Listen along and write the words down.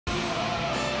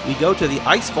We go to the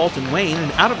ice vault in Wayne,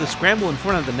 and out of the scramble in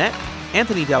front of the net,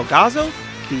 Anthony Delgazzo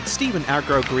feeds Steven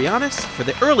Argro-Grianis for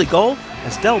the early goal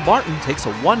as Delbarton takes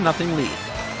a 1-0 lead.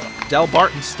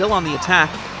 Delbarton still on the attack,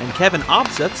 and Kevin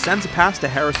Obseth sends a pass to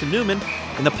Harrison Newman,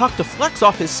 and the puck deflects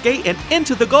off his skate and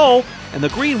into the goal, and the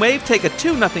Green Wave take a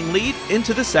 2-0 lead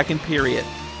into the second period.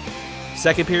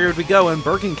 Second period we go, and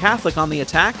Bergen Catholic on the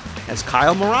attack as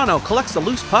Kyle Morano collects the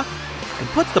loose puck and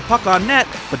puts the puck on net,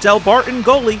 but Delbarton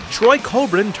goalie Troy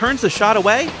Coburn turns the shot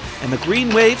away, and the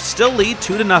Green Wave still lead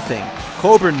 2-0.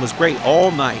 Coburn was great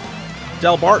all night.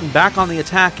 Delbarton back on the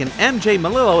attack, and MJ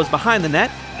Malillo is behind the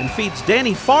net and feeds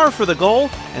Danny Farr for the goal,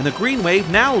 and the Green Wave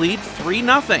now lead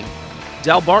 3-0.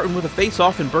 Delbarton with a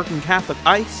face-off in Bergen Catholic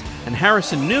ice, and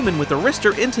Harrison Newman with a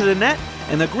wrister into the net,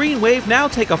 and the Green Wave now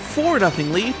take a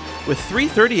 4-0 lead with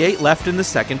 3:38 left in the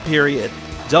second period.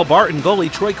 Delbarton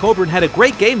goalie Troy Coburn had a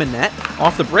great game in net.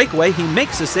 Off the breakaway, he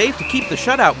makes a save to keep the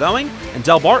shutout going, and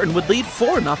Delbarton would lead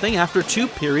 4-0 after 2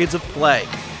 periods of play.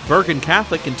 Bergen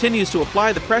Catholic continues to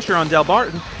apply the pressure on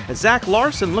Delbarton as Zach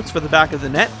Larson looks for the back of the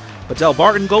net, but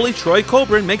Delbarton goalie Troy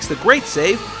Coburn makes the great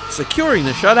save, securing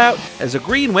the shutout as the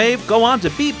Green Wave go on to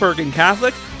beat Bergen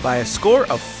Catholic by a score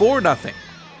of 4-0.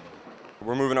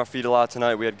 We're moving our feet a lot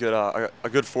tonight. We had a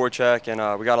good forecheck,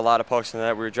 and we got a lot of pucks in the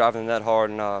net. We were driving the net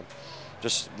hard, and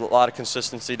just a lot of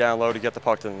consistency down low to get the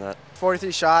puck to the net.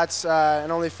 43 shots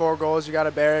and only 4 goals. We got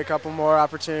to bury a couple more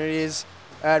opportunities,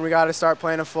 and we got to start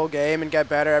playing a full game and get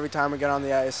better every time we get on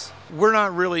the ice. We're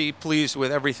not really pleased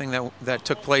with everything that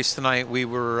took place tonight. We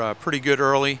were pretty good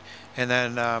early, and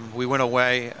then we went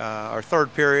away. Our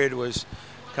third period was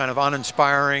kind of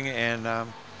uninspiring, and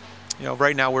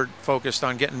right now we're focused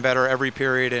on getting better every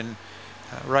period, and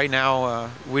right now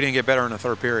we didn't get better in the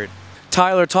third period.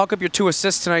 Tyler, talk up your 2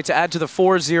 assists tonight to add to the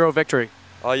 4-0 victory.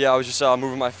 Yeah, I was just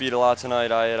moving my feet a lot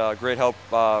tonight. I had great help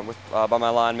by my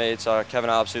line mates, Kevin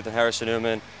Obseth and Harrison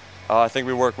Newman. I think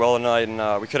we worked well tonight,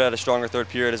 and we could have had a stronger third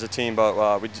period as a team,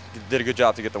 but we did a good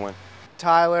job to get the win.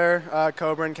 Tyler,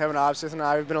 Coburn, Kevin Obseth, and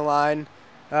I have been aligned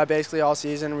basically all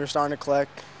season. We're starting to click.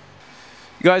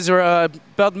 You guys are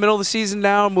about the middle of the season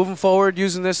now, moving forward,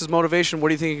 using this as motivation. What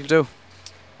do you think you can do?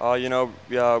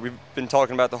 We've been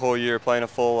talking about the whole year, playing a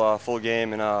full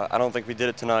game, and I don't think we did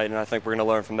it tonight, and I think we're going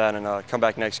to learn from that and come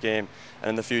back next game and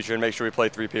in the future and make sure we play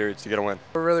 3 periods to get a win.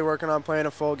 We're really working on playing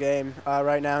a full game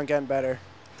right now and getting better.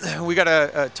 We got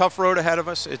a tough road ahead of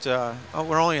us.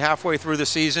 We're only halfway through the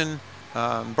season.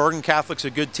 Bergen Catholic's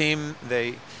a good team.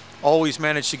 They always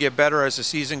manage to get better as the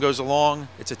season goes along.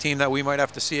 It's a team that we might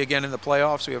have to see again in the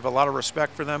playoffs. We have a lot of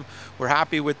respect for them. We're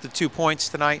happy with the 2 points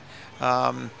tonight.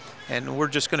 And we're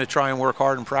just going to try and work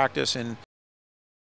hard in practice and